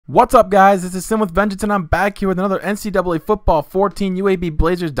What's up, guys? This is Sim with Vengeance, and I'm back here with another NCAA Football 14 UAB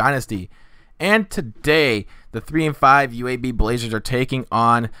Blazers Dynasty. And today, the 3-5 UAB Blazers are taking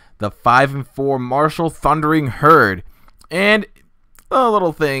on the 5-4 Marshall Thundering Herd. And a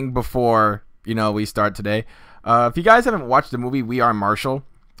little thing before we start today. If you guys haven't watched the movie We Are Marshall,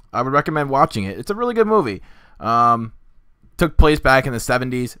 I would recommend watching it. It's a really good movie. Took place back in the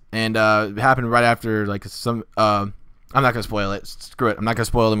 70s, and it happened right after some. I'm not gonna spoil it. Screw it. I'm not gonna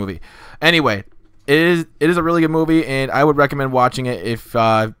spoil the movie. Anyway, it is a really good movie, and I would recommend watching it if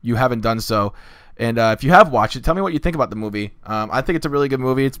you haven't done so. And if you have watched it, tell me what you think about the movie. I think it's a really good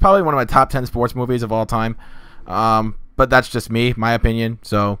movie. It's probably one of my top 10 sports movies of all time. But that's just me, my opinion.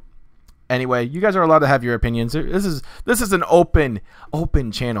 So anyway, you guys are allowed to have your opinions. This is an open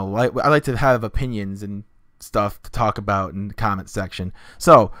channel. I like to have opinions and stuff to talk about in the comment section.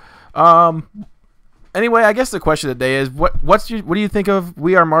 So anyway, I guess the question of the day is what do you think of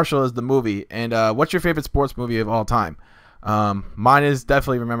We Are Marshall as the movie, and what's your favorite sports movie of all time? Mine is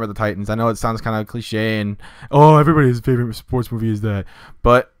definitely Remember the Titans. I know it sounds kind of cliche and everybody's favorite sports movie is that,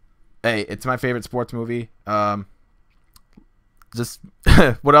 but hey, it's my favorite sports movie. Just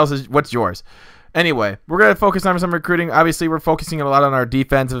what's yours? Anyway, we're going to focus on some recruiting. Obviously, we're focusing a lot on our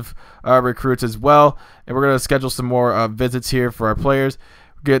defensive recruits as well, and we're going to schedule some more visits here for our players.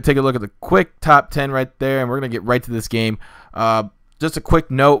 We're going to take a look at the quick top 10 right there, and we're going to get right to this game. Just a quick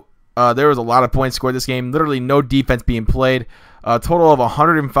note, there was a lot of points scored this game. Literally no defense being played. A total of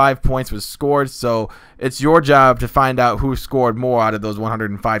 105 points was scored, so it's your job to find out who scored more out of those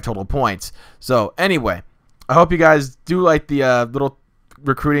 105 total points. So anyway, I hope you guys do like the little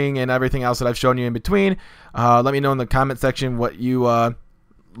recruiting and everything else that I've shown you in between. Let me know in the comment section what you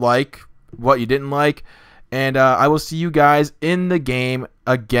like, what you didn't like, and I will see you guys in the game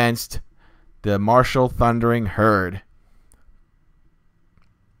against the Marshall Thundering Herd.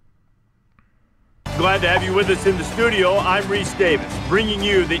 Glad to have you with us in the studio. I'm Reese Davis, bringing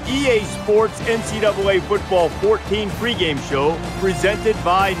you the EA Sports NCAA Football 14 pregame show presented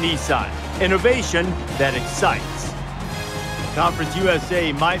by Nissan. Innovation that excites. Conference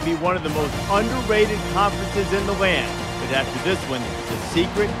USA might be one of the most underrated conferences in the land, but after this one, the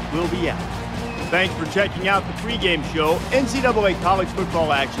secret will be out. Thanks for checking out the pregame show. NCAA college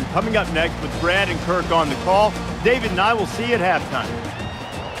football action coming up next with Brad and Kirk on the call. David and I will see you at halftime.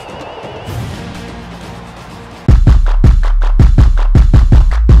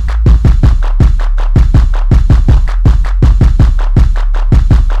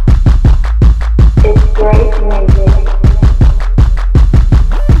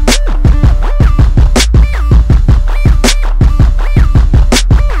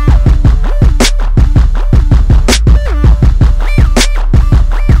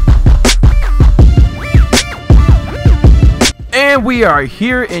 And we are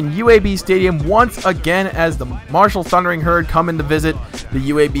here in UAB Stadium once again as the Marshall Thundering Herd come in to visit the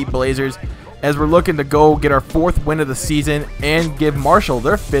UAB Blazers, as we're looking to go get our 4th win of the season and give Marshall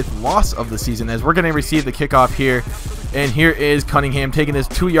their 5th loss of the season, as we're going to receive the kickoff here. And here is Cunningham taking this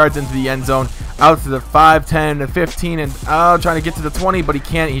 2 yards into the end zone, out to the 5, 10, to 15, and trying to get to the 20, but he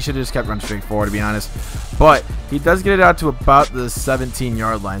can't. He should have just kept running straight forward, to be honest. But he does get it out to about the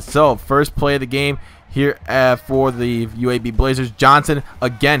 17-yard line. So first play of the game here for the UAB Blazers. Johnson,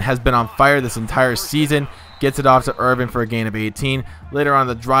 again, has been on fire this entire season. Gets it off to Irvin for a gain of 18. Later on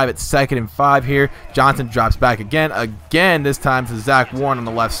the drive at 2nd and 5 here. Johnson drops back again. This time to Zach Warren on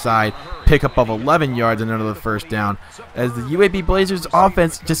the left side. Pickup of 11 yards and another first down. As the UAB Blazers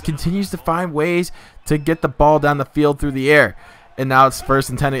offense just continues to find ways to get the ball down the field through the air. And now it's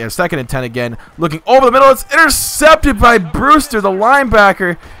 2nd and 10 again. Looking over the middle. It's intercepted by Brewster, the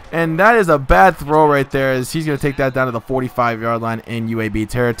linebacker. And that is a bad throw right there, as he's going to take that down to the 45-yard line in UAB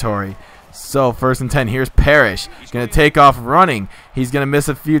territory. So 1st and 10. Here's Parrish. He's going to take off running. He's going to miss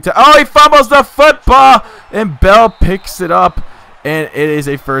a few times. Oh, he fumbles the football. And Bell picks it up. And it is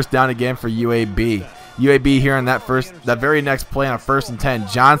a first down again for UAB. UAB here on that very next play on a 1st and 10.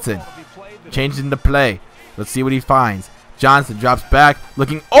 Johnson changing the play. Let's see what he finds. Johnson drops back,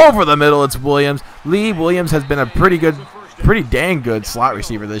 looking over the middle. It's Williams. Lee Williams has been a pretty dang good slot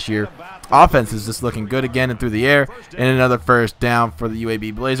receiver this year. Offense is just looking good again and through the air. And another first down for the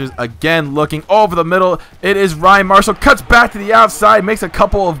UAB Blazers. Again, looking over the middle. It is Ryan Marshall. Cuts back to the outside. Makes a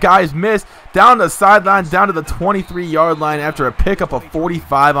couple of guys miss. Down the sideline, down to the 23-yard line after a pickup of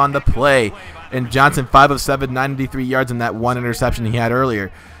 45 on the play. And Johnson, 5 of 7, 93 yards in that one interception he had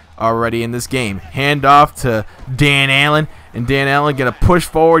earlier. Already in this game. Hand off to Dan Allen, and Dan Allen gonna push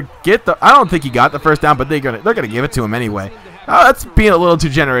forward. I don't think he got the first down, but they're gonna give it to him anyway. That's being a little too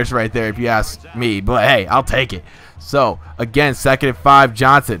generous right there, if you ask me. But hey, I'll take it. So again, 2nd and 5.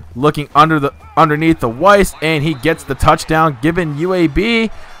 Johnson looking underneath the Weiss, and he gets the touchdown, giving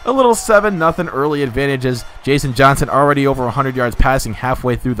UAB a little 7-0 early advantage as Jason Johnson already over 100 yards passing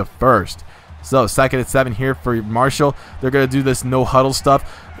halfway through the first. So 2nd and 7 here for Marshall. They're going to do this no huddle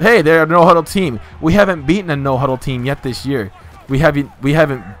stuff. Hey, they're a no huddle team. We haven't beaten a no huddle team yet this year. We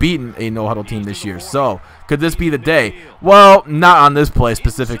haven't beaten a no huddle team this year. So could this be the day? Well, not on this play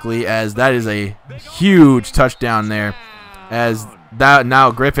specifically, as that is a huge touchdown there. As that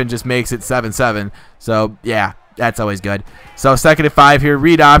now Griffin just makes it 7-7. So yeah, that's always good. So 2nd and 5 here.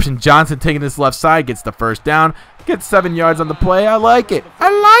 Read option. Johnson taking this left side, gets the first down. Gets 7 yards on the play. I like it.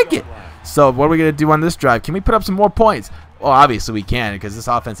 I like it. So what are we going to do on this drive? Can we put up some more points? Well, obviously we can, because this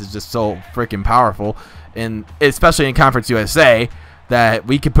offense is just so freaking powerful, and especially in Conference USA, that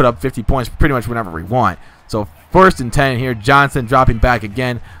we can put up 50 points pretty much whenever we want. So 1st and 10 here. Johnson dropping back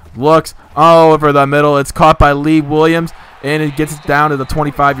again. Looks all over the middle. It's caught by Lee Williams, and it gets it down to the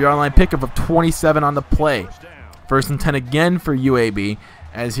 25-yard line. Pickup of 27 on the play. 1st and 10 again for UAB,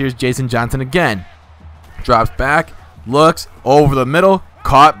 as here's Jason Johnson again. Drops back. Looks over the middle.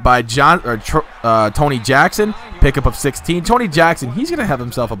 Caught by Tony Jackson. Pickup of 16. Tony Jackson, he's going to have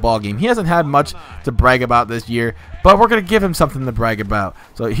himself a ball game. He hasn't had much to brag about this year, but we're going to give him something to brag about.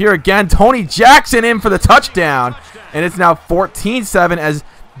 So here again, Tony Jackson in for the touchdown, and it's now 14-7 as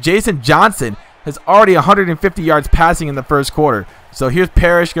Jason Johnson has already 150 yards passing in the first quarter. So here's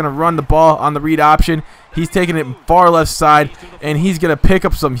Parrish going to run the ball on the read option. He's taking it far left side, and he's going to pick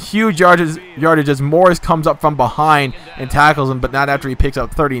up some huge yardage as Morris comes up from behind and tackles him, but not after he picks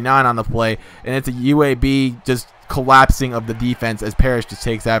up 39 on the play. And it's a UAB just collapsing of the defense as Parrish just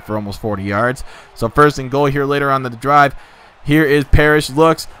takes that for almost 40 yards. So 1st and goal here later on the drive. Here is Parrish,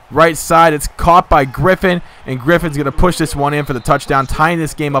 looks right side. It's caught by Griffin, and Griffin's going to push this one in for the touchdown, tying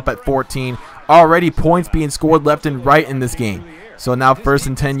this game up at 14. Already points being scored left and right in this game. So now 1st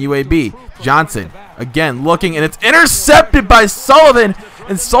and 10 UAB. Johnson again looking, and it's intercepted by Sullivan,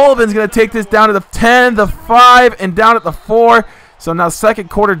 and Sullivan's going to take this down to the 10, the 5, and down at the 4. So now 2nd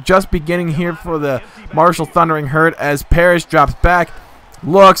quarter just beginning here for the Marshall Thundering Herd as Parrish drops back,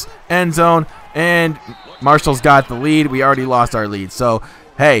 looks, end zone, and Marshall's got the lead. We already lost our lead. So,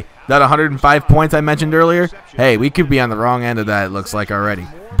 hey, that 105 points I mentioned earlier, hey, we could be on the wrong end of that, it looks like already.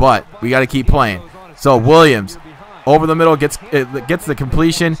 But we got to keep playing. So Williams over the middle gets the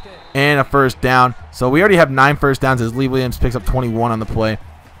completion and a 1st down. So we already have 9 first downs as Lee Williams picks up 21 on the play.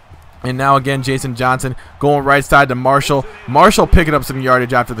 And now again, Jason Johnson going right side to Marshall. Marshall picking up some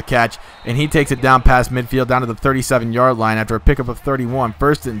yardage after the catch, and he takes it down past midfield down to the 37-yard line after a pickup of 31.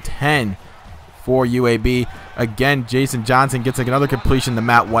 1st and 10 for UAB. Again, Jason Johnson gets another completion to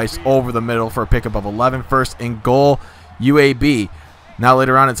Matt Weiss over the middle for a pickup of 11. 1st and goal, UAB. Now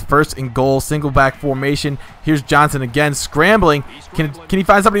later on, it's 1st and goal, single back formation. Here's Johnson again, scrambling. Can he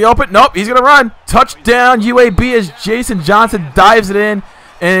find somebody open? Nope, he's going to run. Touchdown, UAB, as Jason Johnson dives it in,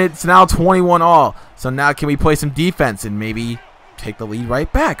 and it's now 21-all. So now can we play some defense and maybe take the lead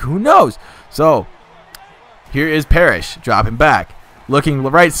right back? Who knows? So here is Parrish dropping back. Looking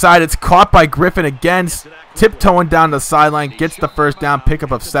right side, it's caught by Griffin again, tiptoeing down the sideline, gets the 1st down, pickup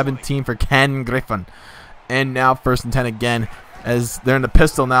of 17 for Ken Griffin. And now 1st and 10 again, as they're in the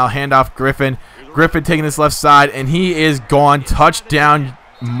pistol now. Handoff Griffin. Griffin taking this left side, and he is gone. Touchdown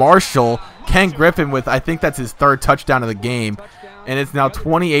Marshall. Ken Griffin with, I think that's his 3rd touchdown of the game. And it's now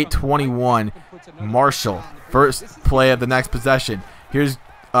 28-21. Marshall. First play of the next possession. Here's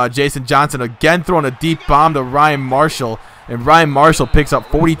Jason Johnson again throwing a deep bomb to Ryan Marshall. And Ryan Marshall picks up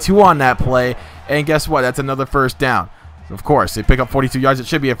 42 on that play. And guess what? That's another 1st down. Of course, they pick up 42 yards. It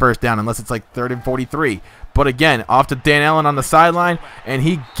should be a 1st down unless it's like 3rd and 43. But again, off to Dan Allen on the sideline, and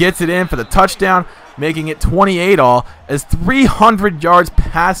he gets it in for the touchdown, making it 28-all as 300 yards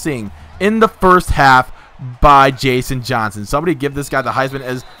passing in the first half by Jason Johnson. Somebody give this guy the Heisman,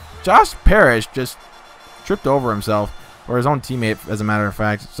 as Josh Parrish just tripped over himself, or his own teammate, as a matter of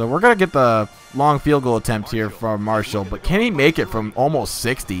fact. So we're going to get the long field goal attempt here from Marshall, but can he make it from almost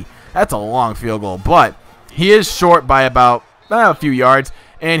 60? That's a long field goal, but he is short by about a few yards,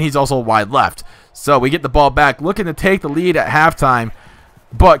 and he's also wide left. So we get the ball back, looking to take the lead at halftime.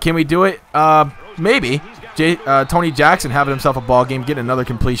 But can we do it? Maybe. Tony Jackson having himself a ball game, getting another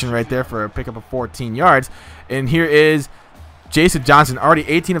completion right there for a pickup of 14 yards. And here is Jason Johnson, already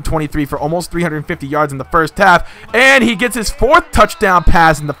 18 of 23 for almost 350 yards in the first half. And he gets his 4th touchdown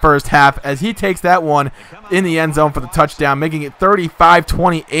pass in the first half as he takes that one in the end zone for the touchdown, making it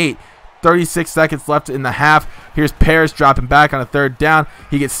 35-28. 36 seconds left in the half. Here's Parrish dropping back on a 3rd down.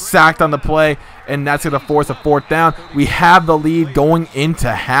 He gets sacked on the play, and that's going to force a 4th down. We have the lead going into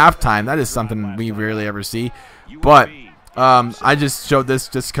halftime. That is something we rarely ever see. But I just showed this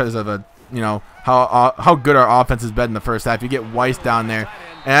just because of how good our offense has been in the first half. You get Weiss down there,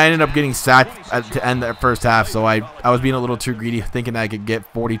 and I ended up getting sacked to end that first half. So I was being a little too greedy, thinking I could get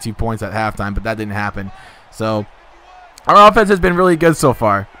 42 points at halftime, but that didn't happen. So our offense has been really good so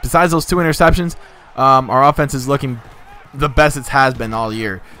far. Besides those 2 interceptions, our offense is looking the best it has been all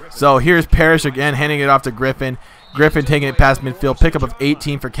year. So here's Parrish again, handing it off to Griffin. Griffin taking it past midfield. Pickup of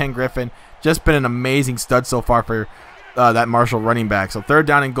 18 for Ken Griffin. Just been an amazing stud so far for that Marshall running back. So 3rd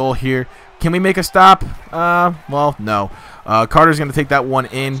down and goal here. Can we make a stop? Well, no. Carter's going to take that one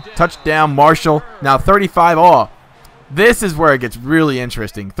in. Touchdown, Marshall. Now 35 all. This is where it gets really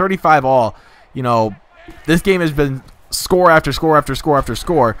interesting. 35 all. You know, this game has been score after score after score after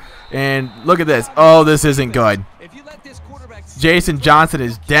score. And look at this. Oh, this isn't good. Jason Johnson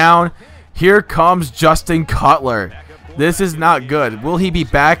is down. Here comes Justin Cutler. This is not good. Will he be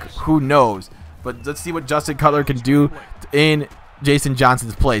back? Who knows? But let's see what Justin Cutler can do in Jason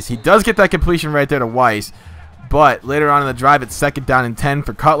Johnson's place. He does get that completion right there to Weiss. But later on in the drive, it's 2nd down and 10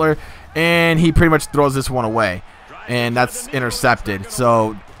 for Cutler. And he pretty much throws this one away. And that's intercepted.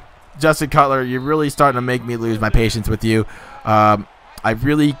 So Justin Cutler, you're really starting to make me lose my patience with you. I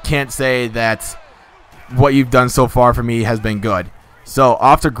really can't say that what you've done so far for me has been good. So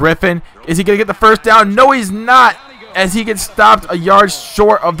off to Griffin. Is he going to get the first down? No, he's not, as he gets stopped a yard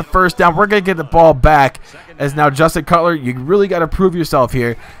short of the first down. We're going to get the ball back, as now Justin Cutler, you really got to prove yourself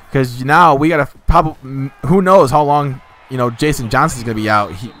here, because now we got to probably, who knows how long, Jason Johnson's going to be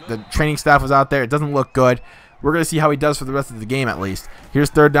out. The training staff was out there. It doesn't look good. We're going to see how he does for the rest of the game at least.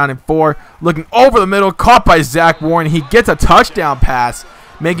 Here's 3rd down and 4. Looking over the middle. Caught by Zach Warren. He gets a touchdown pass,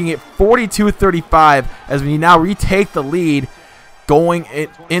 making it 42-35 as we now retake the lead going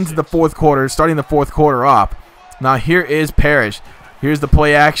into the 4th quarter, starting the 4th quarter off. Now here is Parrish. Here's the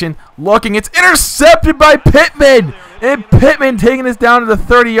play action. Looking. It's intercepted by Pittman. And Pittman taking us down to the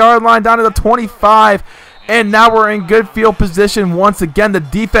 30-yard line, down to the 25. And now we're in good field position once again. The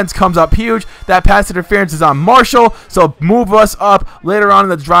defense comes up huge. That pass interference is on Marshall, so move us up. Later on in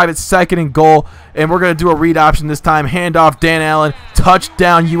the drive, it's 2nd and goal, and we're going to do a read option this time. Handoff, Dan Allen,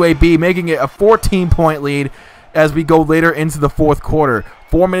 touchdown UAB, making it a 14-point lead as we go later into the 4th quarter.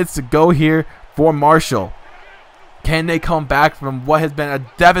 4 minutes to go here for Marshall. Can they come back from what has been a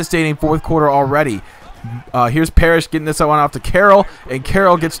devastating 4th quarter already? Here's Parrish getting this one off to Carroll, and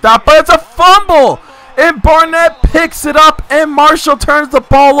Carroll gets stopped, but it's a fumble! And Barnett picks it up, and Marshall turns the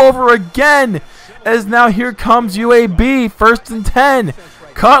ball over again. As now here comes UAB, 1st and 10.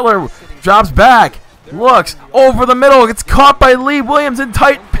 Cutler drops back, looks over the middle, gets caught by Lee Williams in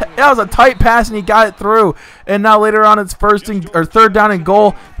tight. That was a tight pass, and he got it through. And now later on, it's 3rd down and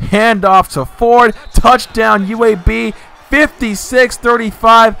goal. Handoff to Ford, touchdown UAB,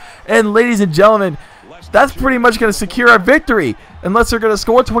 56-35. And ladies and gentlemen, that's pretty much going to secure our victory, unless they're going to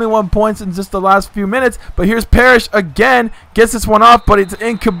score 21 points in just the last few minutes. But here's Parrish again, gets this one off, but it's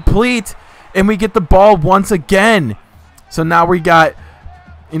incomplete, and we get the ball once again. So now we got,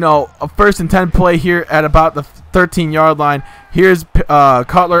 a 1st and 10 play here at about the 13-yard line. Here's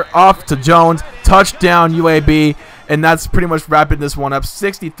Cutler off to Jones, touchdown UAB, and that's pretty much wrapping this one up,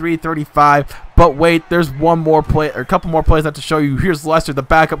 63-35. But wait, there's one more play, or a couple more plays I have to show you. Here's Lester, the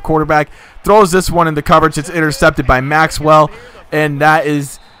backup quarterback, throws this one into coverage. It's intercepted by Maxwell, and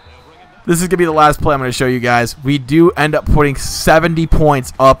this is going to be the last play I'm going to show you guys. We do end up putting 70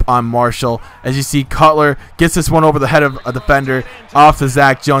 points up on Marshall. As you see, Cutler gets this one over the head of a defender, off to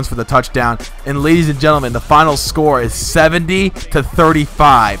Zach Jones for the touchdown. And ladies and gentlemen, the final score is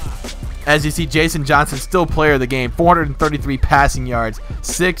 70-35. As you see, Jason Johnson still player of the game, 433 passing yards,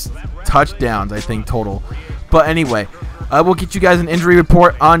 6 touchdowns, I think, total. But anyway, I will get you guys an injury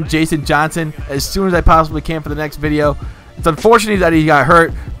report on Jason Johnson as soon as I possibly can for the next video. It's unfortunate that he got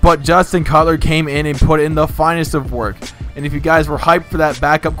hurt, but Justin Cutler came in and put in the finest of work. And if you guys were hyped for that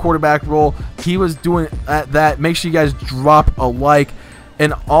backup quarterback role, he was doing that. Make sure you guys drop a like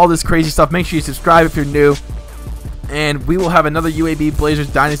and all this crazy stuff. Make sure you subscribe if you're new. And we will have another UAB Blazers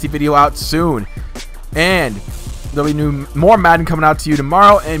Dynasty video out soon. And there'll be more Madden coming out to you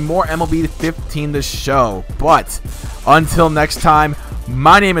tomorrow, and more MLB 15 the show. But until next time,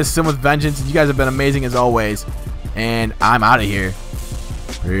 my name is Sim with Vengeance, and you guys have been amazing as always. And I'm out of here.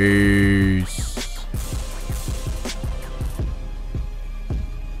 Peace.